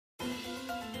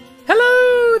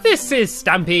This is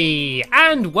Stampy,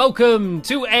 and welcome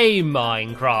to a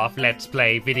Minecraft Let's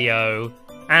Play video.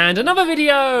 And another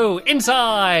video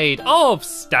inside of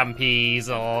Stampy's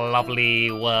lovely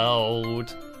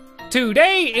world.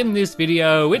 Today in this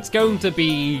video, it's going to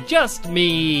be just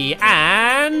me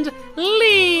and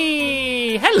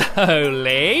Lee. Hello,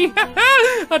 Lee.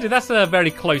 Oh, dude, that's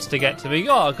very close to get to me.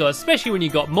 Oh, God, especially when you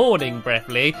got morning breath,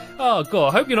 Lee. Oh, God,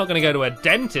 I hope you're not going to go to a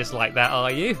dentist like that,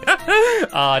 are you?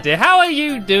 Oh, dear, how are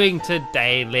you doing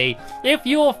today, Lee? If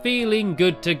you're feeling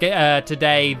good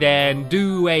today, then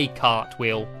do a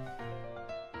cartwheel.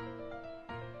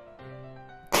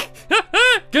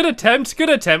 Good attempt,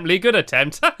 Lee, good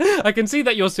attempt. I can see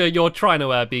that you're trying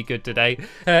to be good today.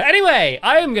 Anyway,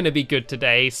 I am going to be good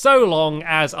today so long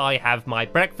as I have my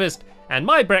breakfast. And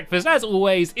my breakfast, as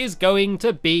always, is going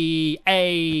to be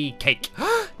a cake.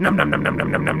 Nom nom nom nom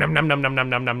nom nom nom nom nom nom nom nom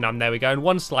nom nom nom. There we go, and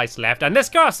one slice left. And let's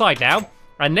go outside now.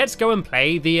 And let's go and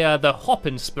play the Hop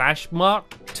and Splash Mark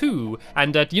II.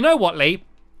 And you know what, Lee?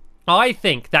 I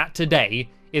think that today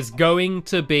is going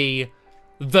to be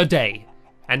the day.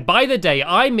 And by the day,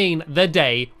 I mean the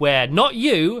day where not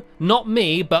you, not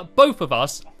me, but both of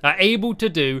us are able to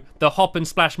do the Hop and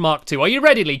Splash Mark II. Are you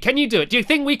ready, Lee? Can you do it? Do you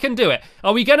think we can do it?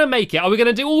 Are we going to make it? Are we going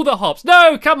to do all the hops?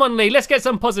 No, come on, Lee. Let's get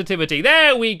some positivity.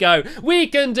 There we go. We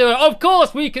can do it. Of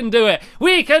course we can do it.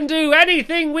 We can do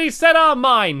anything we set our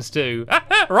minds to.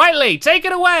 Right, Lee, take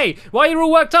it away. While you're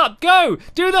all worked up, go.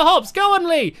 Do the hops. Go on,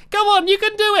 Lee. Come on, you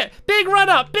can do it. Big run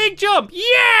up, big jump.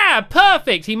 Yeah,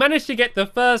 perfect. He managed to get the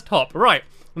first hop. Right.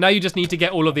 Now you just need to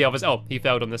get all of the others. Oh, he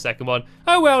failed on the second one.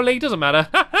 Oh well, Lee, doesn't matter.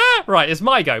 Right, it's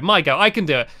my go, I can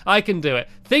do it. I can do it.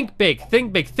 Think big,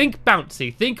 think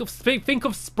bouncy. Think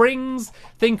of springs,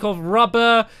 think of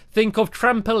rubber, think of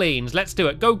trampolines. Let's do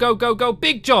it. Go, go, go, go.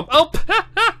 Big jump. Oh,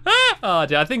 oh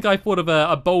dear, I think I thought of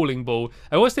a bowling ball.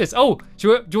 Oh, what's this? Oh,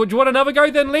 do you want another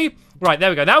go then, Lee? Right,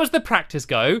 there we go. That was the practice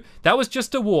go. That was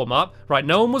just a warm-up. Right,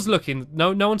 no one was looking.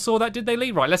 No one saw that, did they, Lee?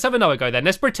 Right, let's have another go then.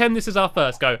 Let's pretend this is our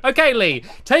first go. Okay, Lee,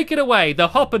 take it away. The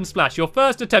Hop and Splash, your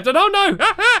first attempt. And oh no,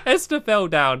 Esther fell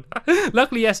down.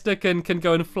 Luckily, Esther can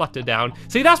go and flutter down.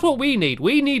 See, that's what we need.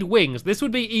 We need wings. This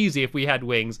would be easy if we had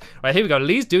wings. Right, here we go.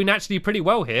 Lee's doing actually pretty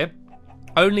well here.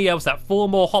 Only else that 4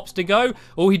 more hops to go.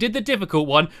 Oh, he did the difficult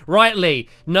one. Right, Lee.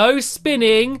 No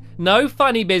spinning, no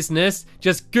funny business.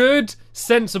 Just good,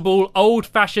 sensible,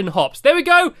 old-fashioned hops. There we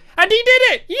go. And he did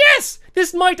it. Yes.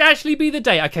 This might actually be the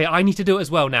day. Okay, I need to do it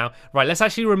as well now. Right, let's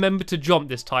actually remember to jump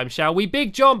this time, shall we?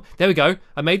 Big jump. There we go.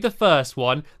 I made the first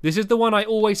one. This is the one I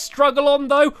always struggle on,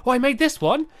 though. Oh, I made this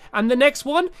one. And the next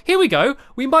one. Here we go.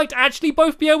 We might actually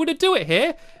both be able to do it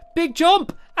here. Big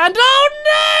jump. And oh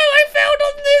no, I failed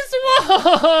on this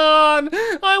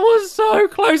one! I was so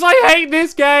close. I hate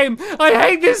this game. I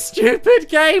hate this stupid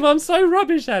game. I'm so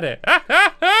rubbish at it.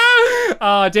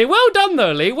 Oh dear. Well done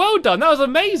though, Lee. Well done. That was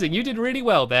amazing. You did really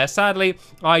well there. Sadly,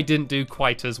 I didn't do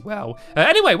quite as well.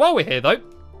 Anyway, while we're here though,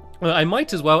 I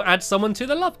might as well add someone to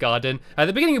the love garden. At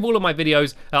the beginning of all of my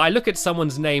videos, I look at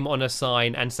someone's name on a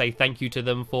sign and say thank you to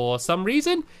them for some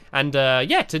reason. And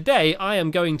yeah, today I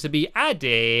am going to be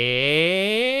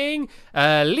adding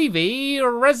Livy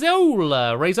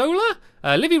Rezola.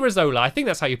 Livy Rezola, I think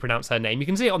that's how you pronounce her name. You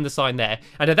can see it on the sign there.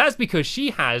 And that's because she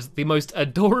has the most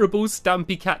adorable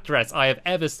Stampy cat dress I have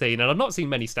ever seen. And I've not seen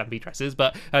many Stampy dresses,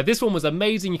 but this one was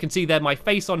amazing. You can see there my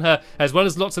face on her, as well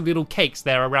as lots of little cakes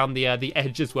there around the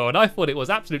edge as well. And I thought it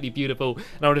was absolutely beautiful.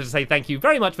 And I wanted to say thank you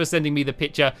very much for sending me the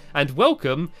picture. And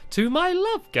welcome to my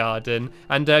love garden.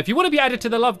 And if you want to be added to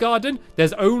the love garden,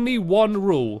 there's only one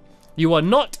rule. You are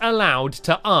not allowed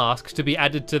to ask to be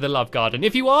added to the love garden.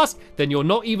 If you ask, then you're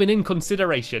not even in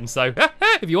consideration. So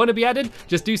if you want to be added,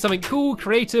 just do something cool,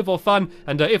 creative or fun.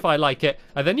 And if I like it,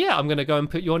 then yeah, I'm going to go and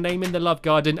put your name in the love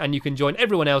garden and you can join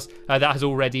everyone else that has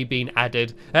already been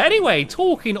added. Anyway,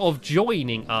 talking of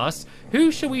joining us,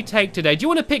 who shall we take today? Do you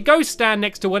want to pick? Go stand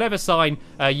next to whatever sign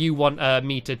you want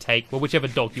me to take, or whichever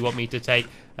dog you want me to take.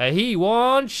 He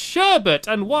wants Sherbet,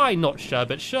 and why not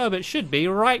Sherbet? Sherbet should be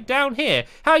right down here.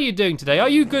 How are you doing today? Are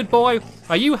you good, boy?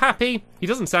 Are you happy? He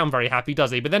doesn't sound very happy,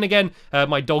 does he? But then again,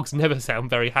 my dogs never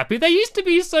sound very happy. They used to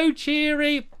be so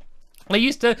cheery. They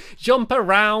used to jump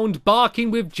around,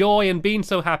 barking with joy and being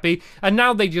so happy, and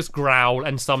now they just growl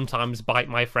and sometimes bite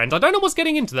my friends. I don't know what's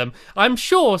getting into them. I'm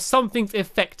sure something's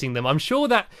affecting them. I'm sure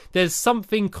that there's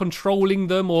something controlling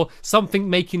them or something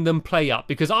making them play up,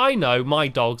 because I know my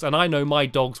dogs, and I know my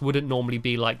dogs wouldn't normally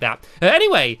be like that.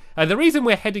 Anyway, the reason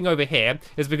we're heading over here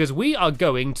is because we are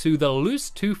going to the Loose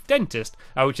Tooth Dentist,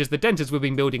 which is the dentist we've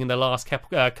been building in the last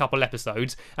couple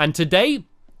episodes, and today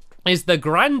is the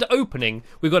grand opening.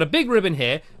 We've got a big ribbon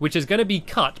here, which is going to be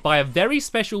cut by a very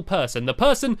special person, the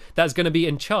person that's going to be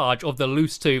in charge of the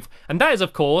loose tooth, and that is,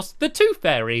 of course, the Tooth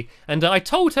Fairy. And I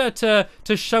told her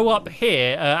to show up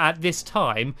here at this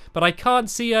time, but I can't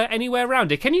see her anywhere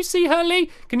around it. Can you see her, Lee?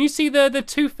 Can you see the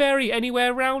Tooth Fairy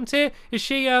anywhere around here? Is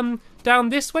she down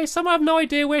this way somewhere? I have no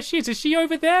idea where she is. Is she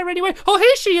over there anyway? Oh,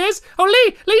 here she is. Oh,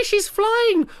 Lee, she's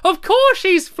flying. Of course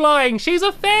she's flying. She's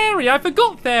a fairy. I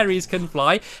forgot fairies can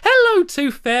fly. Hello,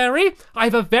 Tooth Fairy. I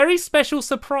have a very special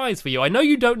surprise for you. I know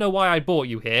you don't know why I brought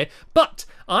you here, but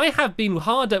I have been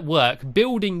hard at work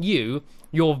building you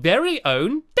your very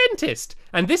own dentist.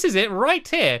 And this is it right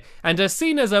here. And as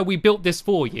soon as we built this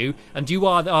for you, and you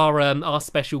are our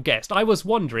special guest, I was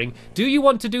wondering, do you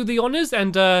want to do the honors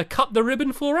and cut the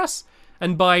ribbon for us?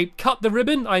 And by cut the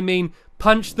ribbon, I mean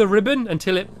punch the ribbon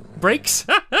until it breaks.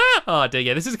 Oh dear,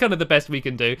 yeah, this is kind of the best we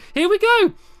can do. Here we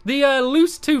go. The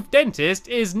loose tooth dentist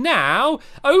is now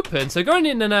open. So go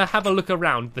in and have a look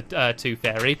around the Tooth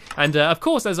Fairy. And of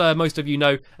course, as most of you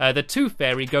know, the Tooth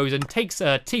Fairy goes and takes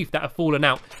teeth that have fallen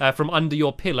out from under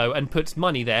your pillow and puts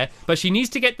money there. But she needs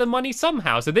to get the money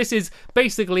somehow. So this is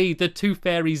basically the Tooth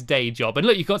Fairy's day job. And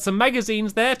look, you've got some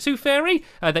magazines there, Tooth Fairy,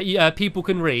 that people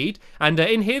can read. And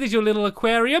in here, there's your little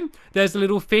aquarium. There's a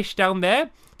little fish down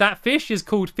there. That fish is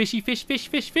called Fishy Fish Fish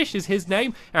Fish Fish is his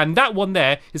name, and that one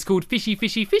there is called Fishy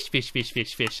Fishy Fish Fish Fish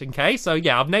Fish Fish. Okay, so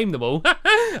yeah, I've named them all.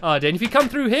 And if you come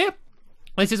through here,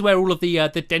 this is where all of the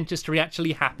dentistry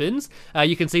actually happens.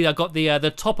 You can see I've got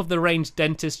the top of the range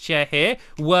dentist chair here,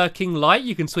 working light.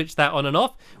 You can switch that on and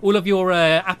off. All of your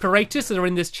apparatus that are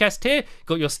in this chest here.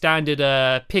 Got your standard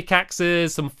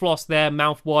pickaxes, some floss there,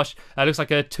 mouthwash. Looks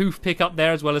like a toothpick up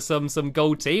there as well as some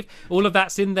gold teeth. All of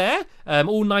that's in there,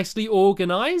 all nicely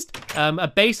organised. A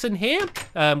basin here,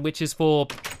 which is for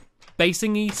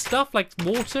basing-y stuff like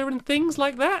water and things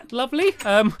like that. Lovely.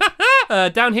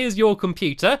 Down here's your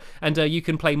computer, and you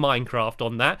can play Minecraft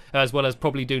on that, as well as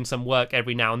probably doing some work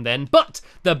every now and then. But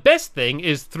the best thing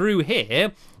is through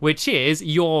here, which is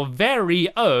your very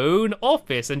own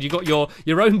office, and you got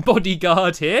your own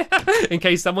bodyguard here in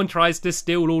case someone tries to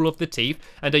steal all of the teeth.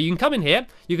 And you can come in here.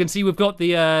 You can see we've got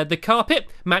the carpet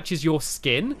matches your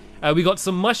skin. We got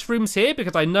some mushrooms here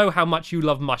because I know how much you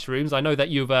love mushrooms. I know that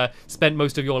you've spent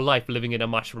most of your life living in a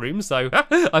mushroom, so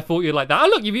I thought you'd like that. Oh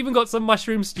look, you've even got some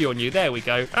mushroom stew on you. There we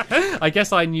go. I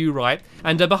guess I knew right.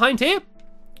 And behind here,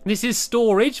 this is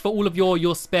storage for all of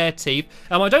your spare teeth.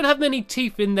 I don't have many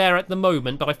teeth in there at the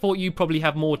moment, but I thought you probably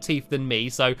have more teeth than me,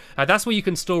 so that's where you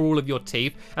can store all of your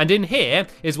teeth. And in here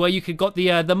is where you could got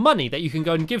the money that you can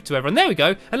go and give to everyone. There we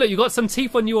go. And look, you've got some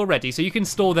teeth on you already, so you can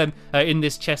store them in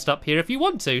this chest up here if you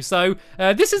want to. So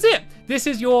this is it. This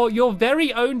is your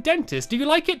very own dentist. Do you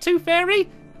like it, Tooth Fairy?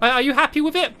 Are you happy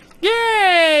with it?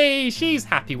 Yay! She's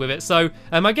happy with it. So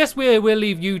I guess we'll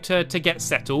leave you to get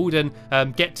settled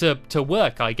and get to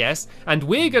work, I guess. And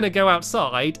we're going to go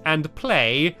outside and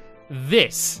play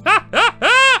this.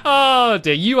 Oh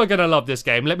dear, you are going to love this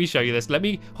game. Let me show you this. Let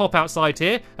me hop outside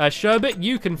here. Sherbet,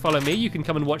 you can follow me. You can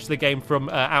come and watch the game from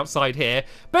outside here.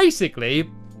 Basically,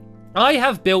 I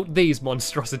have built these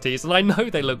monstrosities, and I know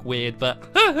they look weird, but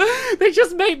they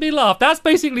just make me laugh. That's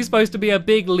basically supposed to be a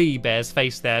big Lee Bear's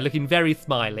face there, looking very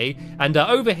smiley. And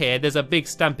over here, there's a big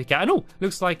Stampy Cat. And oh,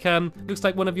 looks like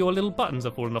one of your little buttons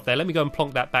have fallen off there. Let me go and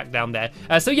plonk that back down there.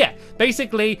 So yeah,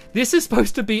 basically, this is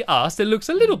supposed to be us. It looks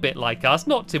a little bit like us,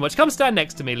 not too much. Come stand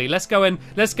next to me, Lee. Let's go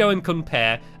and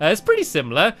compare. It's pretty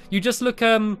similar. You just look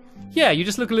yeah, you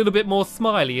just look a little bit more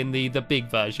smiley in the big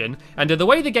version. And the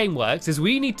way the game works is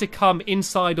we need to come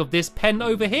inside of this pen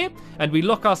over here, and we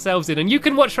lock ourselves in. And you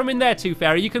can watch from in there too,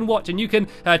 Fairy. You can watch and you can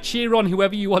cheer on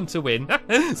whoever you want to win.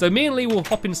 So me and Lee will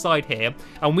hop inside here,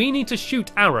 and we need to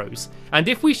shoot arrows. And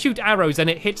if we shoot arrows and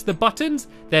it hits the buttons,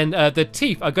 then the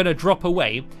teeth are going to drop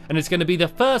away, and it's going to be the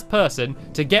first person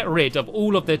to get rid of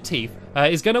all of their teeth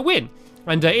is going to win.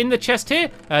 And in the chest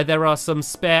here, there are some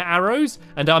spare arrows.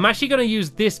 And I'm actually going to use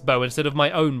this bow instead of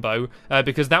my own bow,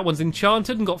 because that one's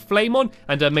enchanted and got flame on,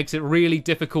 and makes it really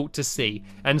difficult to see.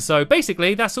 And so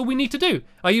basically, that's all we need to do.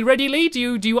 Are you ready, Lee?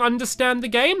 Do you understand the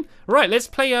game? Right, let's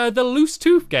play the loose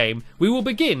tooth game. We will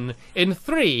begin in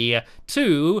 3,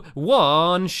 2,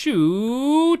 1,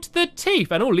 shoot the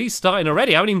teeth. And oh, Lee's starting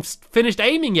already. I haven't even finished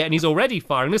aiming yet, and he's already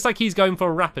firing. Looks like he's going for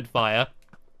a rapid fire.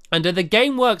 And the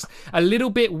game works a little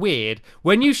bit weird.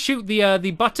 When you shoot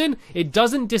the button, it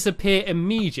doesn't disappear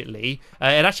immediately.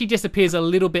 It actually disappears a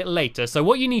little bit later. So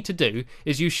what you need to do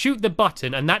is you shoot the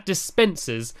button, and that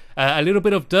dispenses a little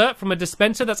bit of dirt from a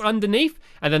dispenser that's underneath,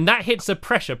 and then that hits a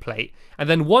pressure plate. And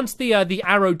then once the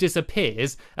arrow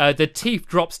disappears, the teeth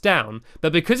drops down.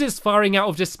 But because it's firing out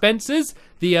of dispensers,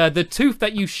 the tooth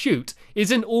that you shoot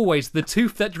isn't always the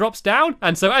tooth that drops down.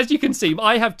 And so as you can see,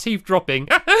 I have teeth dropping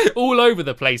all over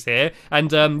the place here.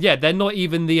 And yeah, they're not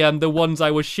even the ones I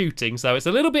was shooting. So it's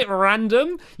a little bit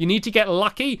random. You need to get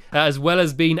lucky as well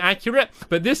as being accurate.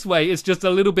 But this way, it's just a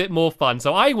little bit more fun.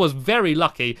 So I was very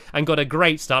lucky and got a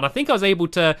great start. I think I was able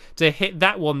to hit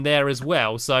that one there as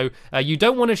well. So you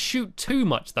don't want to shoot too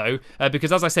much though,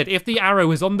 because as I said, if the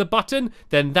arrow is on the button,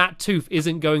 then that tooth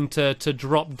isn't going to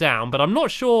drop down. But I'm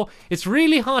not sure. It's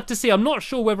really hard to see. I'm not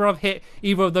sure whether I've hit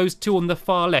either of those two on the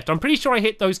far left. I'm pretty sure I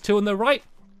hit those two on the right,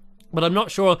 but I'm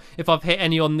not sure if I've hit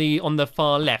any on the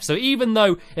far left. So even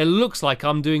though it looks like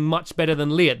I'm doing much better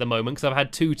than Lee at the moment, because I've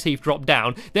had 2 teeth drop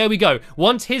down, there we go.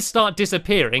 Once his start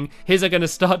disappearing, his are going to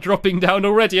start dropping down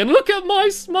already. And look at my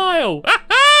smile.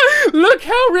 Look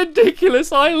how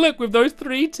ridiculous I look with those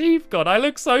 3 teeth gone. I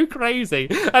look so crazy.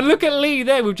 And look at Lee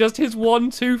there with just his 1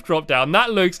 tooth drop down.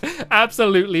 That looks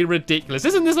absolutely ridiculous.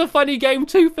 Isn't this a funny game,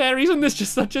 Tooth Fairy? Isn't this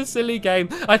just such a silly game?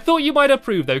 I thought you might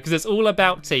approve though, because it's all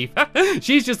about teeth.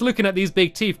 She's just looking at these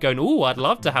big teeth going, oh, I'd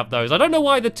love to have those. I don't know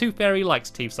why the Tooth Fairy likes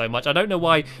teeth so much. I don't know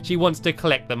why she wants to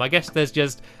collect them. I guess there's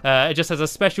just, it just has a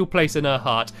special place in her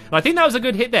heart. And I think that was a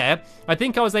good hit there. I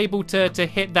think I was able to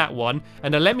hit that one.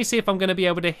 And let me see if I'm going to be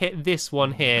able to hit this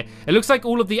one here. It looks like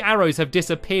all of the arrows have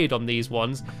disappeared on these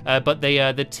ones, but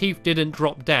the teeth didn't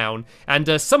drop down.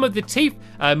 And some of the teeth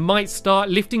might start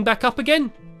lifting back up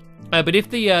again. But if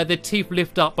the teeth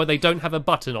lift up but they don't have a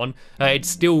button on, it's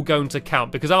still going to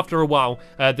count, because after a while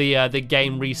the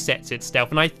game resets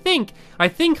itself. And I think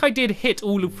I did hit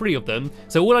all 3 of them.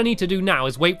 So all I need to do now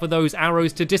is wait for those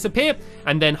arrows to disappear,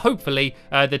 and then hopefully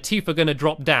the teeth are going to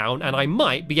drop down, and I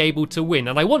might be able to win.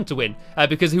 And I want to win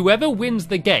because whoever wins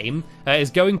the game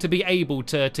is going to be able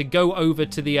to go over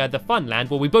to the Funland,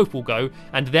 where we both will go,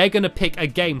 and they're going to pick a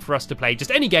game for us to play,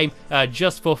 just any game,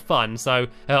 just for fun. So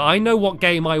I know what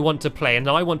game I want to play, and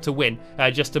I want to win,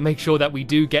 just to make sure that we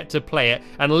do get to play it.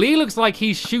 And Lee looks like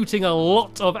he's shooting a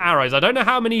lot of arrows. I don't know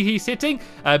how many he's hitting,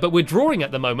 but we're drawing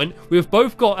at the moment. We've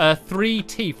both got 3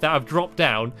 teeth that have dropped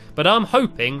down, but I'm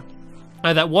hoping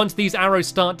that once these arrows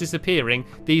start disappearing,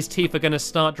 these teeth are going to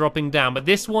start dropping down. But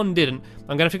this one didn't.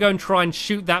 I'm going to have to go and try and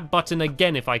shoot that button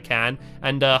again if I can.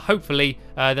 And hopefully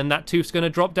then that tooth's going to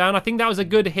drop down. I think that was a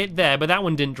good hit there, but that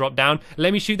one didn't drop down.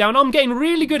 Let me shoot that one. I'm getting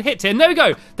really good hits here. And there we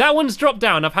go. That one's dropped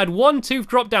down. I've had 1 tooth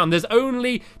drop down. There's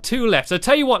only 2 left. So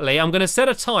tell you what, Lee, I'm going to set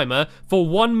a timer for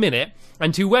 1 minute.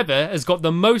 And whoever has got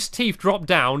the most teeth drop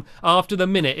down after the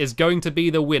minute is going to be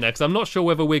the winner, because I'm not sure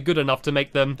whether we're good enough to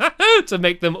make them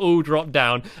all drop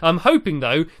down. I'm hoping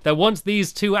though that once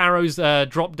these 2 arrows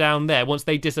drop down there, once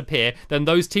they disappear, then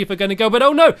those teeth are going to go. But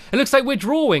oh no, it looks like we're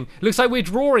drawing. It looks like we're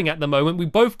drawing at the moment. We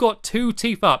both got 2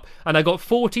 teeth up, and I got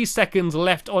 40 seconds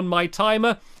left on my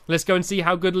timer. Let's go and see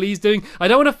how good Lee's doing. I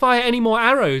don't want to fire any more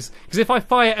arrows, because if I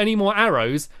fire any more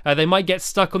arrows, they might get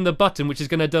stuck on the button, which is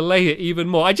going to delay it even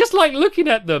more. I just like looking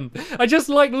at them. I just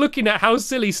like looking at how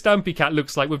silly Stampy Cat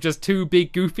looks like with just 2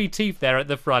 big goofy teeth there at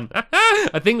the front.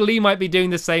 I think Lee might be doing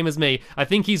the same as me. I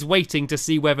think he's waiting to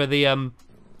see whether the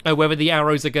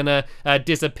arrows are gonna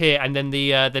disappear and then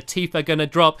the teeth are gonna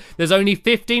drop. There's only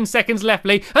 15 seconds left,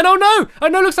 Lee. And oh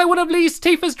no, looks like one of Lee's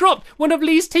teeth has dropped. One of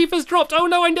Lee's teeth has dropped. Oh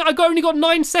no, I only got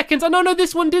 9 seconds. And no,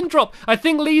 this one didn't drop. I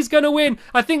think Lee's gonna win.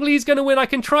 I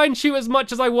can try and shoot as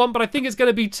much as I want, but I think it's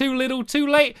gonna be too little, too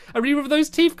late. Are either of those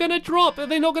teeth gonna drop? Are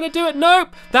they not gonna do it?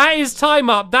 Nope. That is time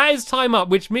up.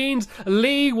 Which means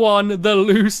Lee won the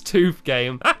loose tooth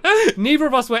game. Neither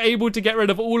of us were able to get rid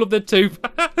of all of the teeth,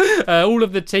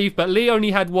 but Lee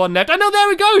only had 1 left. Oh no,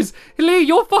 there it goes. Lee,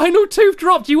 your final tooth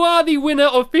dropped. You are the winner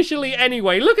officially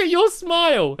anyway. Look at your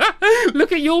smile.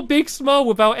 Look at your big smile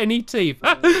without any teeth.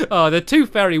 Oh, the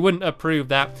Tooth Fairy wouldn't approve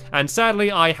that. And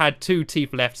sadly, I had 2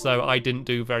 teeth left, so I didn't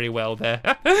do very well there.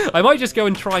 I might just go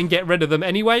and try and get rid of them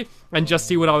anyway, and just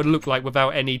see what I would look like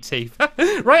without any teeth.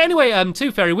 Right, anyway,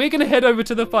 Tooth Fairy, we're going to head over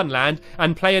to the Funland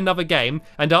and play another game,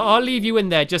 and I'll leave you in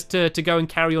there just to go and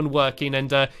carry on working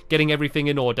and getting everything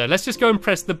in order. Let's just go and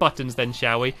press the buttons then,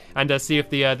 shall we? And see if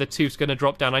the tooth's going to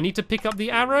drop down. I need to pick up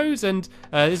the arrows, and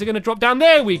is it going to drop down?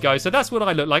 There we go. So that's what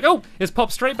I look like. Oh, it's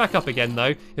popped straight back up again,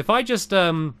 though. If I just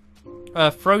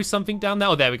throw something down there.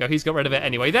 Oh, there we go. He's got rid of it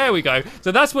anyway. There we go.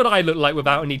 So that's what I look like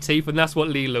without any teeth, and that's what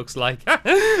Lee looks like.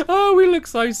 Oh, we look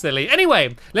so silly.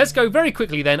 Anyway, let's go very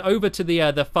quickly then over to the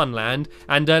Funland.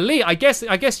 And Lee, I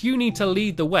guess you need to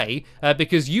lead the way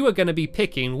because you are going to be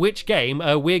picking which game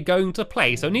we're going to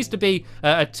play. So it needs to be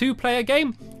a 2-player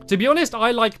game. To be honest,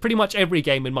 I like pretty much every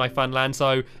game in my Funland,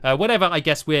 so whatever, I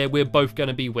guess we're both going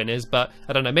to be winners, but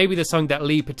I don't know, maybe there's something that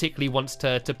Lee particularly wants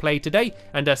to play today,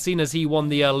 and seeing as he won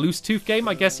the Loose Tooth game,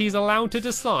 I guess he's allowed to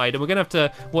decide, and we're going to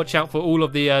have to watch out for all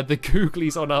of the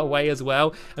googlies on our way as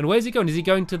well. And where's he going? Is he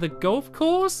going to the golf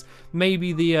course?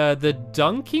 Maybe the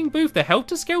dunking booth? The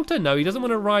Helter Skelter? No, he doesn't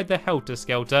want to ride the Helter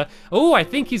Skelter. Oh, I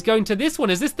think he's going to this one.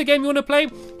 Is this the game you want to play?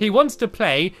 He wants to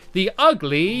play the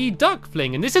Ugly Duck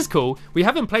Fling, and this is cool. We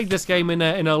haven't played this game in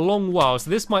a long while, so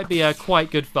this might be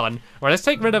quite good fun. All right, let's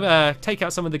take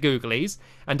out some of the googlies,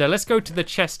 and let's go to the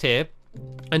chest here.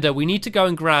 And we need to go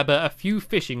and grab a few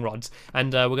fishing rods,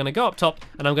 and we're going to go up top,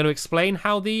 and I'm going to explain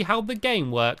how the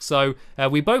game works. So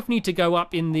we both need to go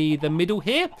up in the middle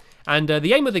here. And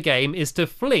the aim of the game is to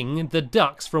fling the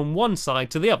ducks from one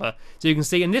side to the other. So you can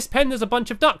see in this pen there's a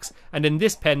bunch of ducks, and in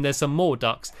this pen there's some more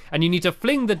ducks. And you need to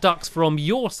fling the ducks from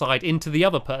your side into the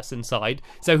other person's side.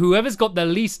 So whoever's got the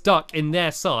least duck in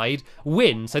their side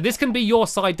wins. So this can be your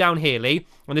side down here, Lee,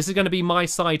 and this is going to be my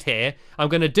side here. I'm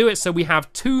going to do it so we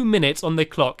have 2 minutes on the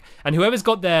clock, and whoever's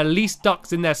got their least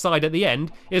ducks in their side at the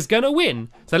end is going to win.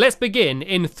 So let's begin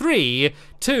in 3,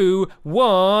 2,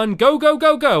 1, go, go,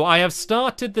 go, go. I have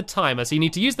started the timer. So you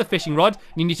need to use the fishing rod,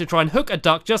 and you need to try and hook a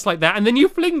duck just like that, and then you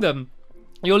fling them.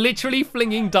 You're literally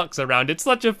flinging ducks around. It's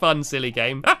such a fun, silly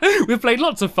game. We've played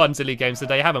lots of fun, silly games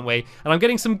today, haven't we? And I'm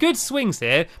getting some good swings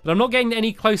here, but I'm not getting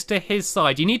any close to his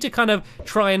side. You need to kind of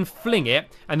try and fling it,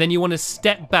 and then you want to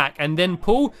step back and then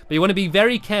pull, but you want to be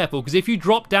very careful, because if you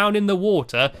drop down in the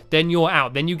water, then you're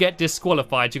out. Then you get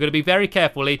disqualified. You've got to be very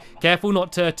carefully. Careful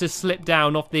not to slip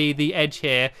down off the edge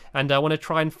here, and I want to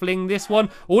try and fling this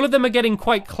one. All of them are getting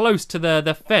quite close to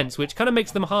the fence, which kind of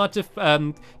makes them hard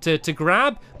to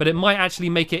grab, but it might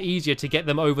actually make it easier to get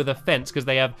them over the fence because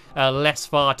they have less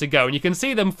far to go. And you can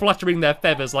see them fluttering their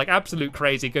feathers like absolute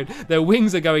crazy. Their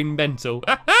wings are going mental.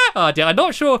 Oh dear, I'm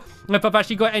not sure if I've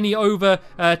actually got any over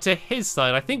to his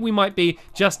side. I think we might be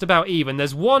just about even.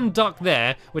 There's one duck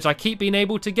there, which I keep being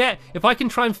able to get. If I can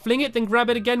try and fling it, then grab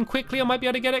it again quickly, I might be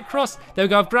able to get it across. There we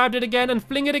go, I've grabbed it again and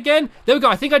fling it again. There we go,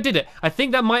 I think I did it. I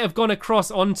think that might have gone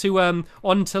across onto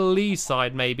Lee's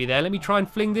side maybe there. Let me try and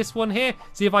fling this one here,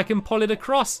 see if I can pull it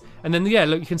across. And then, yeah,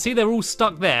 look, you can see they're all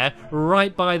stuck there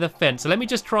right by the fence. So let me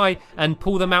just try and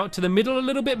pull them out to the middle a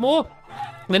little bit more.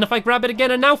 And then if I grab it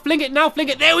again and now fling it,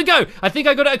 there we go. I think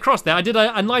I got it across there. I did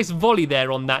a nice volley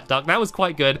there on that duck. That was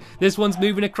quite good. This one's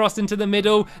moving across into the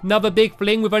middle. Another big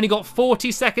fling. We've only got 40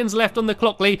 seconds left on the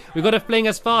clock, Lee. We've got to fling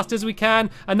as fast as we can.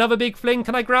 Another big fling.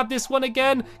 Can I grab this one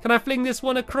again? Can I fling this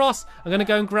one across? I'm going to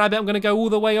go and grab it. I'm going to go all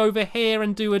the way over here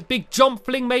and do a big jump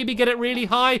fling, maybe get it really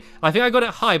high. I think I got it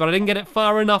high, but I didn't get it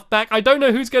far enough back. I don't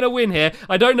know who's going to win here.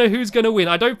 I don't know who's going to win.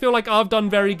 I don't feel like I've done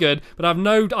very good, but I've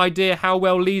no idea how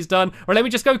well Lee's done. Or let me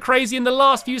just go crazy in the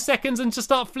last few seconds and just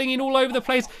start flinging all over the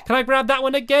place. Can I grab that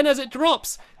one again as it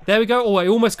drops? There we go. Oh, I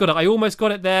almost got it. I almost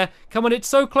got it there. Come on, it's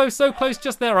so close,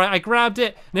 just there. Right, I grabbed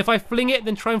it. And if I fling it,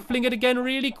 then try and fling it again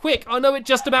really quick. Oh no, it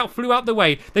just about flew out the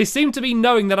way. They seem to be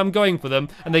knowing that I'm going for them,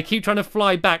 and they keep trying to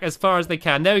fly back as far as they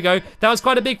can. There we go. That was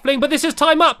quite a big fling, but this is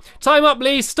time up. Time up,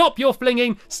 Lee. Stop your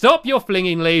flinging. Stop your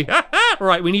flinging, Lee.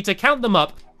 Right, we need to count them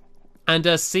up and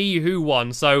see who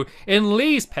won. So in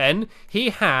Lee's pen, he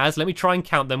has, let me try and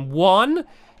count them, 1,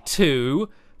 2,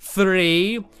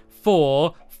 3,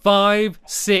 4, 5,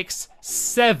 6,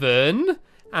 7.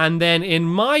 And then in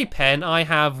my pen, I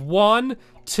have 1,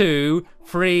 2,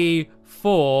 3,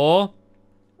 4,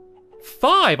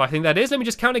 5. I think that is. Let me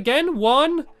just count again.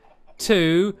 1,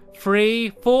 2, 3,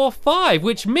 4, 5,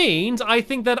 which means I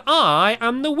think that I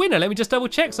am the winner. Let me just double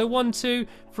check. So 1, 2,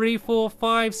 3, 4,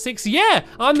 5, 6. Yeah,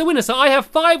 I'm the winner. So I have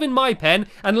 5 in my pen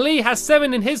and Lee has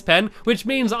 7 in his pen, which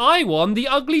means I won the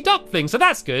Ugly Duck Fling. So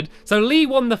that's good. So Lee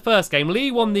won the first game.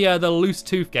 Lee won the Loose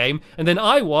Tooth game, and then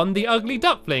I won the Ugly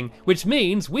Duck Fling, which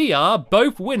means we are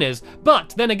both winners.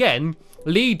 But then again,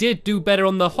 Lee did do better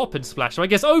on the hop and splash, so I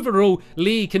guess overall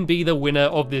Lee can be the winner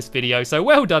of this video. So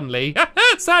well done, Lee.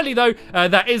 Sadly though,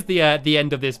 that is the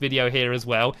end of this video here as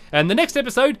well. And the next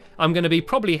episode, I'm going to be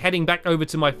probably heading back over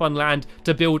to my Funland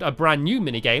to build a brand new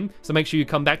minigame, so make sure you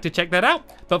come back to check that out.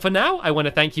 But for now, I want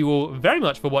to thank you all very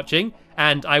much for watching,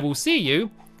 and I will see you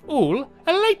all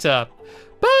later.